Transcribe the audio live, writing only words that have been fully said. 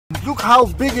Look how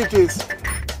big it is.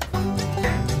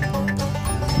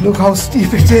 Look how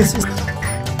steep it is.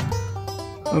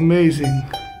 Amazing.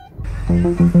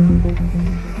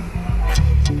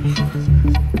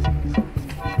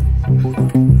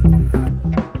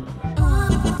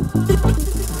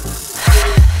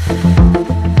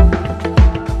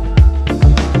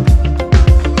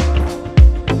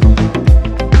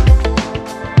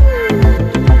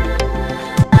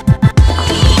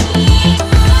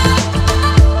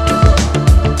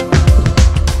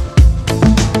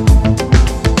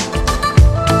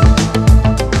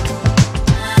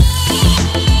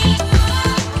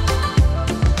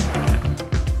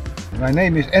 My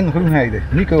name is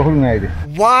Nico Groenheide.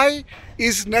 Why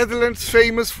is Netherlands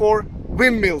famous for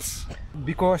windmills?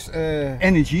 Because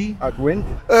energy out wind.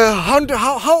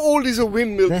 How old is a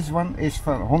windmill? This one is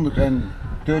for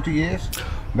 130 years,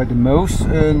 but the most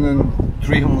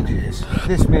 300 years.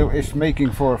 This mill is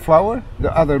making for flour,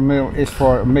 the other mill is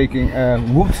for making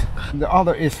wood, the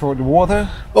other is for the water.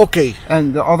 Okay.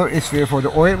 And the other is here for the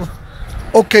oil.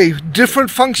 Okay, different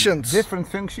functions. Different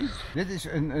functions. This is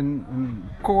a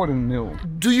corn mill.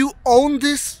 Do you own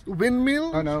this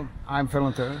windmill? Oh no, I'm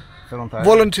volunteer.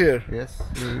 Volunteer? Yes.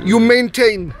 You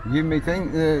maintain? You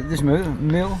maintain this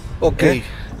mill. Okay. Yeah.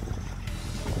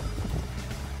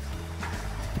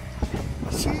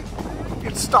 See,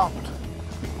 it stopped.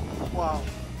 Wow.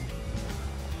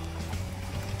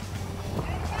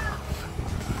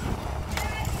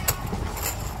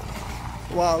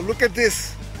 Wow, look at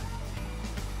this.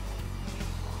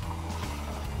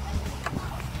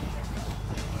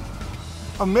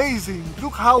 Amazing.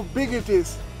 Look how big it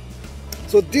is.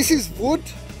 So this is wood.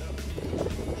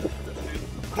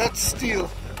 That's steel.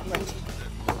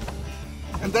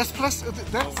 And that's plastic.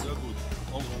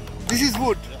 This is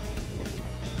wood.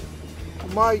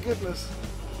 My goodness.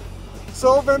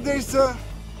 So when there's a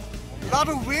lot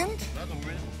of wind,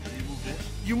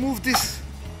 you move this.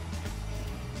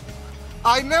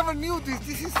 I never knew this.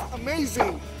 This is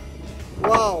amazing.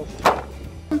 Wow.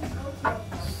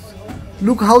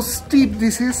 Look how steep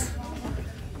this is.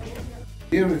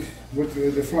 Here is what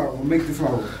the flour will make the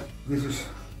flour. This is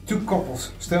 2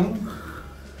 couples stone.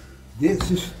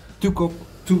 This is 2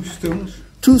 stones.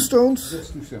 2 stones? That's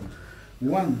 2 stones.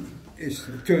 One is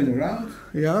turned around.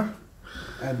 Yeah.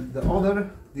 And the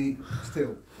other the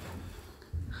still.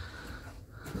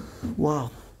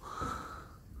 Wow.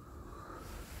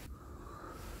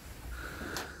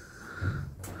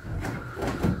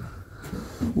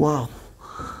 Wow.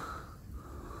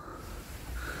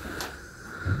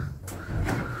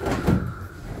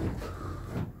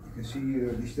 You can see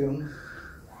the stone.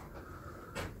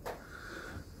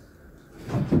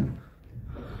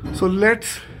 So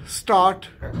let's start.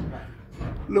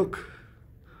 Look.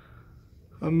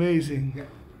 Amazing. Yeah.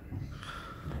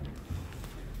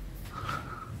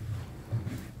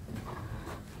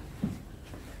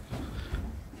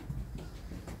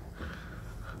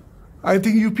 I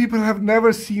think you people have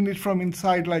never seen it from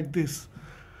inside like this.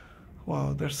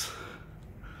 Wow, that's...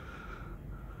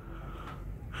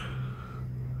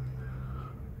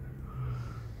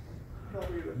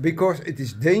 Because it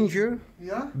is danger.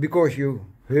 Yeah? Because you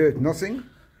heard nothing.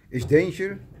 Is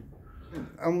danger.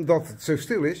 Omdat het zo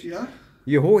stil is. Yeah?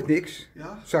 Je hoort niks.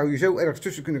 Yeah? Zou je zo ergens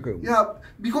tussen kunnen komen. Yeah,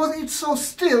 because it's so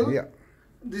still. Yeah.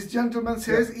 This gentleman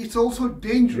says it's also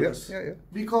dangerous. Yeah, yeah.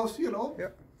 Because, you know. Yeah.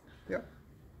 Yeah.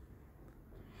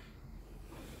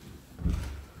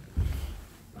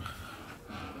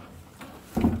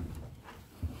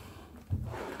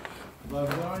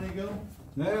 Blijven we draaien, Nico?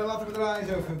 Nee, laten we draaien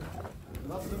zo even.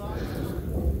 Laten we draaien.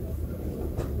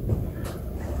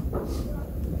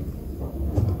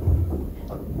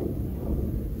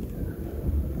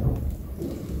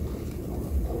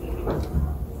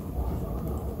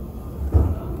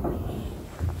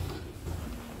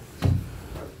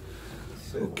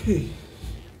 Okay.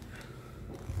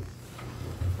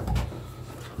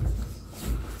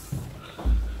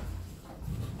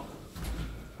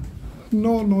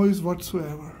 No noise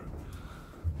whatsoever.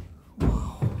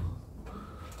 Wow.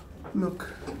 Look.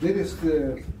 Dit is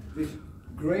de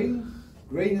grainen.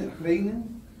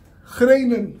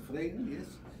 Grainen. Yes.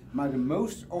 Maar the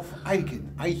most of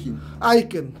eiken.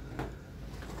 Eiken.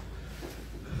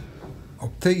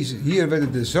 Op deze, hier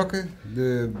werden de zakken,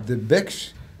 de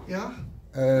bags, Yeah?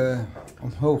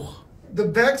 omhoog. The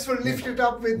bags were lifted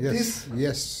up with Yes,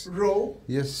 this row.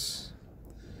 yes.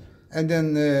 And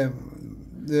then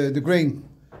the grain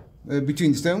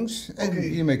between the stones, and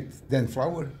you make then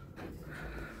flour.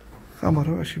 Ga maar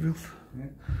hoor, als je wilt. Ja.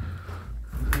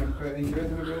 Nog eentje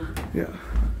wetten. Ja.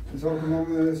 Dan zal ik hem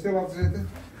dan stil laten zitten.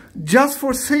 Just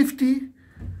for safety,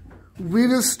 we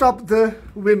will stop the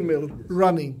windmill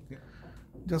running. Yeah.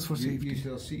 Just for safety. You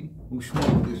shall see how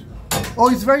small it is. Oh,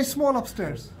 it's very small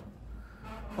upstairs.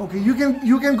 Okay,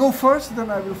 you can go first, then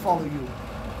I will follow you.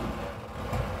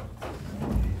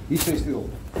 He stays still.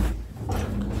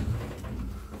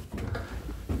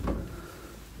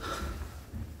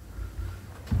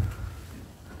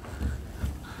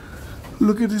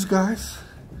 Look at this, guys.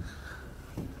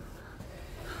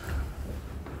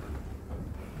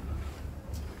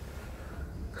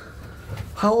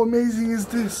 How amazing is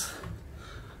this?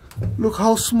 Look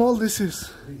how small this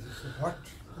is. This is the heart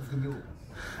of the mill.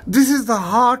 This is the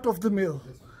heart of the mill.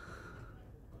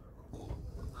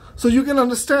 So you can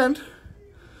understand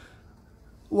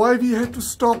why we had to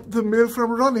stop the mill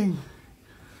from running.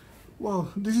 Wow,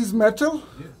 this is metal.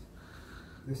 Yes.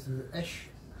 This is the ash.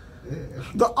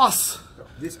 The as.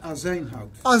 Dit is azijnhout.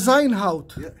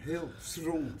 Azijnhout. Ja, heel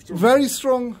strong. Very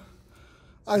strong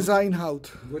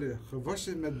azijnhout. Worden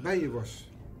gewassen met bijenwas.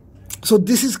 So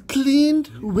this is cleaned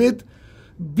with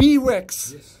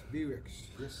beeswax. Yes, beeswax.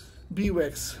 Yes.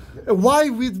 Beeswax. Why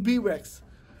with beeswax?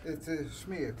 Het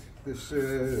smeert. Dus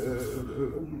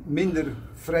minder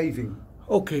wrijving.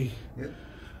 Okay. Ja.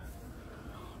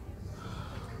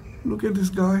 Look at this,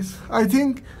 guys. I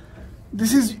think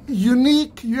this is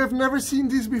unique. You have never seen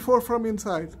this before from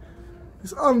inside.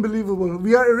 It's unbelievable.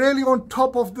 We are really on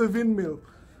top of the windmill.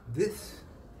 This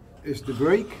is the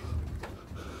brake.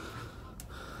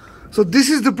 So this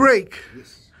is the brake.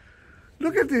 Yes.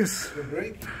 Look at this. The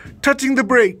brake. Touching the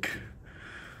brake.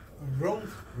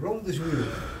 Rond is wheel.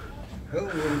 Heel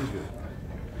rond is wheel.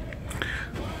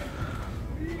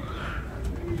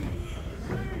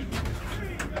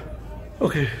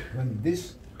 Okay. When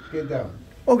this get down.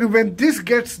 Okay, when this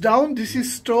gets down, this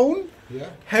is stone. Yeah.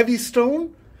 Heavy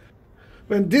stone.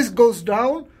 When this goes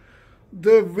down,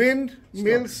 the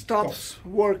windmill stops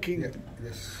working. Yeah.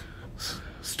 Yes.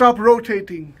 Stop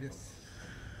rotating. Yes.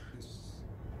 Yes.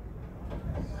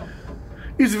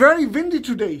 It's very windy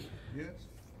today. Yes.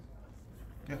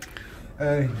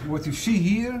 Yeah. What you see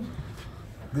here,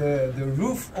 the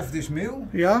roof of this mill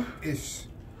Yeah. is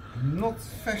not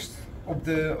fast of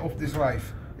this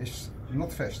life. Is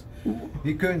not fast.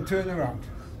 You can turn around.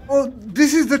 Oh,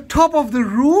 this is the top of the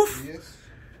roof. Yes.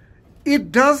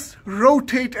 It does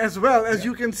rotate as well, as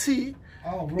you can see.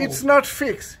 All rolls. It's not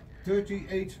fixed.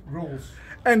 38 rolls.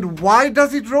 And why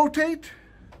does it rotate?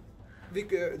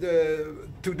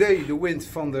 Today the wind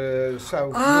from the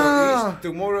south northeast.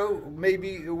 Tomorrow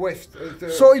maybe west.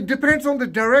 So it depends on the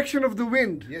direction of the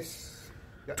wind. Yes.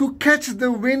 Yeah. To catch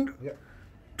the wind, Yeah.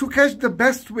 to catch the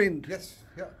best wind. Yes.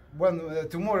 Yeah. When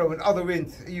tomorrow another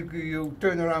wind, you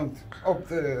turn around up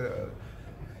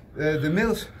the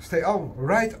mills stay all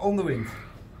right on the wind.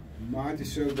 Maar het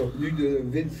is zo dat nu de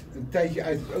wind een tijdje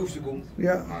uit het oosten komt.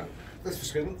 Ja. Maar dat is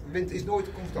verschillend. De wind is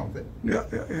nooit constant, hè? Ja.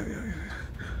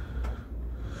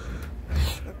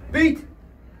 Piet!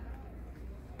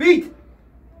 Piet!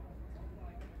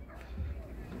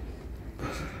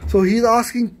 So he's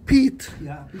asking Pete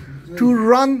Ja, Piet. to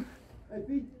run Hey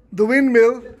Piet, the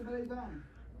windmill zet hem even aan.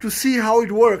 to see how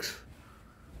it works.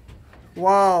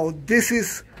 Wow, this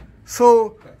is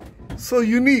so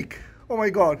unique. Oh my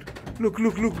God. Look,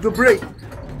 the brake.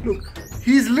 Look,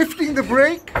 he's lifting the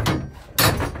brake.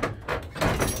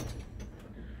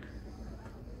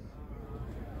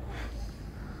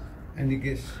 En ik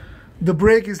is. The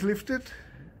brake is lifted.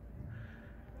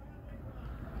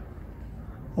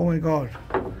 Oh my God.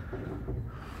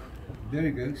 There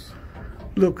he goes.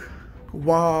 Look.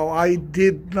 Wow, I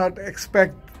did not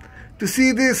expect to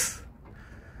see this.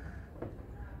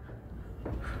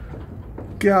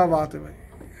 क्या बात है भाई.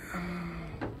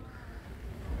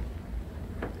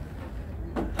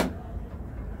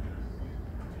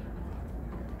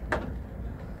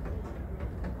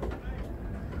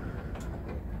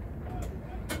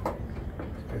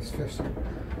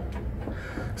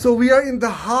 So we are in the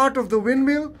heart of the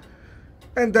windmill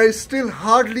and there is still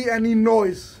hardly any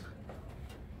noise.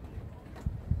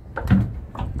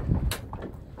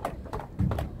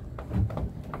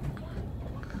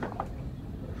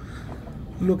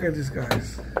 Look at this,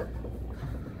 guys.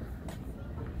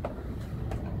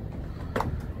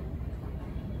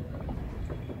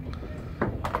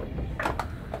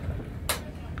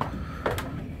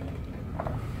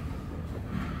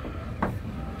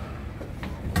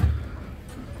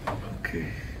 Okay.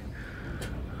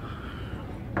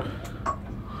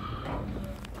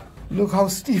 Look how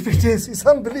steep it is. It's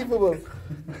unbelievable.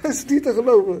 Het is niet te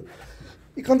geloven.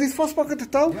 Je kan dit vastpakken, de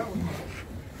touw? Ja,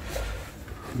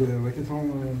 weet je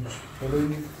van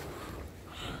leuning.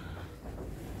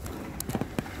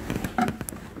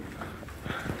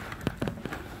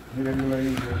 Hier hebben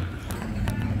we